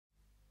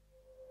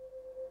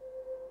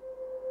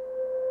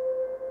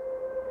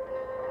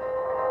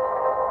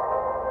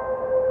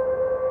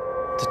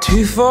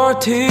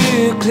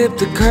242 clipped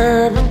the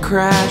curb and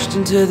crashed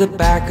into the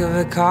back of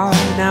a car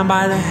down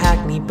by the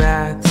Hackney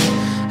Baths.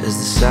 As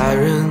the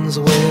sirens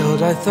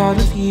wailed, I thought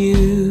of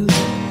you,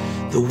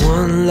 the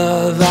one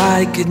love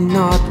I could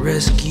not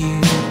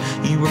rescue.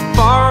 You were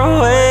far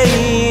away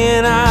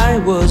and I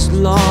was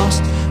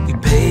lost. We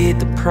paid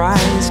the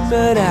price,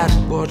 but at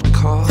what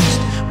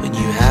cost? When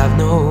you have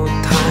no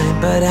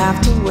time but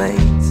have to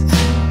wait,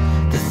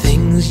 the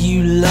things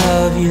you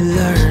love you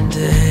learn to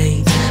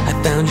hate.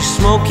 I found you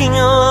smoking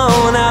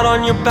alone out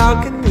on your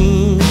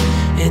balcony,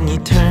 and you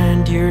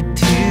turned your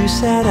two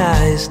sad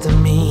eyes to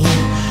me.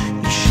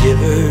 You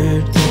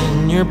shivered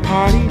in your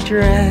party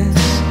dress,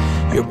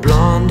 your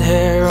blonde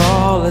hair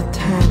all a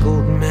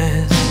tangled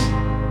mess.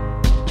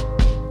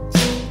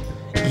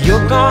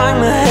 You're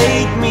gonna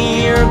hate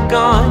me, you're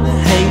gonna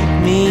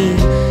hate me.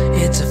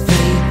 It's a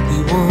fate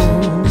we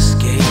won't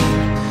escape.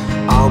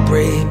 I'll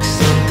break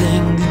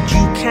something that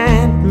you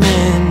can't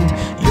mend.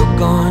 You're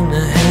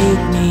gonna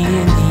hate me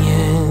in the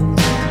end.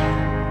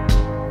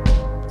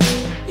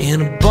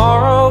 In a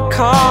borrowed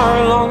car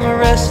along a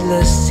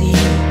restless sea,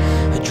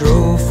 I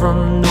drove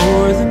from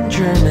northern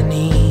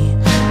Germany,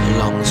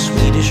 along the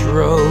Swedish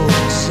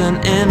roads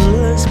and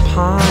endless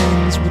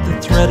pines, with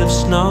a thread of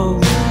snow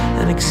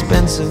and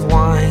expensive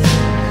wine.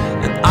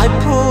 And I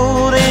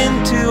pulled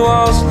into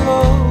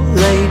Oslo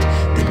late,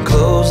 then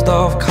closed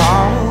off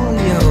Karl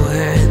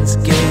Johans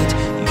gate.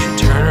 You should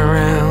turn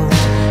around,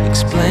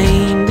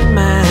 explain to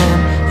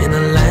man in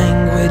a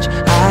language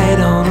I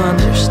don't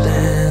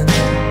understand.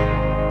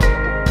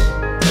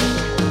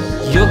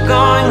 You're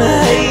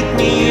gonna hate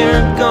me,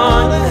 you're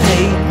gonna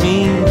hate me.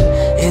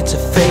 It's a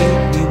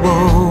fate we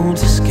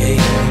won't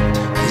escape,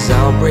 'cause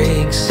I'll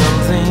break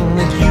something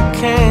that you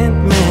can't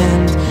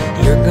mend.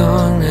 You're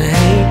gonna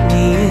hate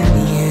me in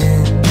the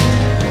end.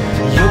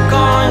 You're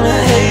gonna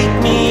hate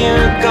me,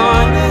 you're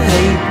gonna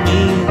hate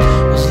me.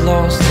 What's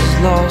lost is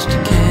lost,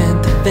 you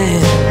can't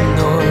defend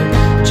or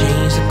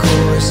change the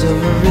course of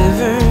a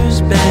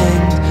river's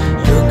bend.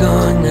 You're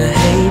gonna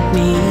hate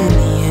me in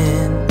the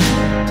end.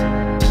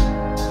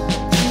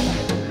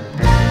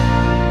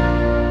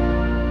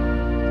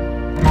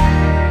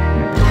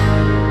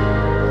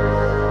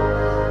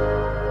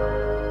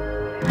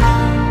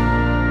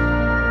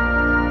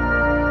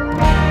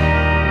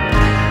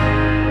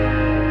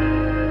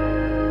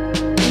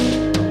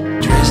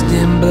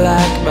 In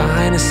black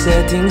behind a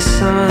setting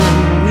sun,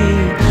 we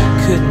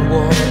couldn't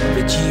walk,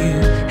 but you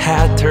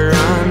had to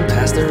run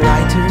past the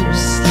writers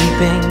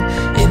sleeping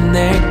in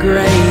their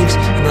graves,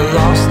 and the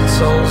lost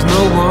souls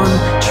no one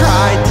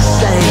tried to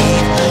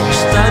save. You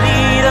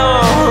studied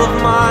all of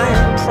my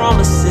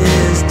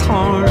promises,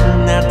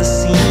 torn at the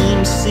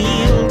seams,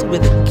 sealed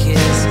with a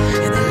kiss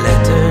in a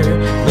letter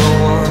no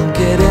one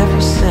could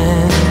ever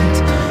send.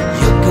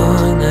 You're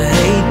gonna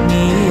hate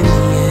me in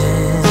the end.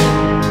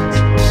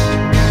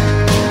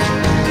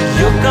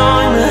 You're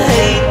gonna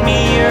hate me,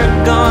 you're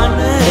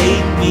gonna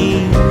hate me.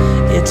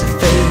 It's a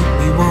fate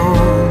we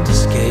won't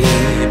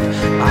escape.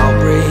 I'll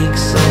break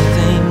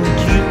something that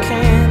you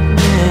can't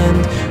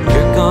mend.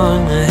 You're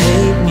gonna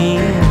hate me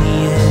in the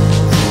end.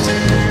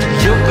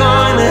 You're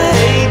gonna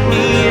hate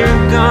me,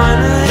 you're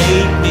gonna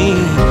hate me.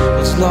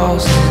 What's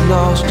lost is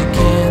lost, you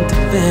can't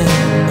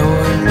defend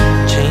or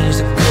change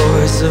the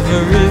course of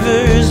a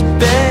river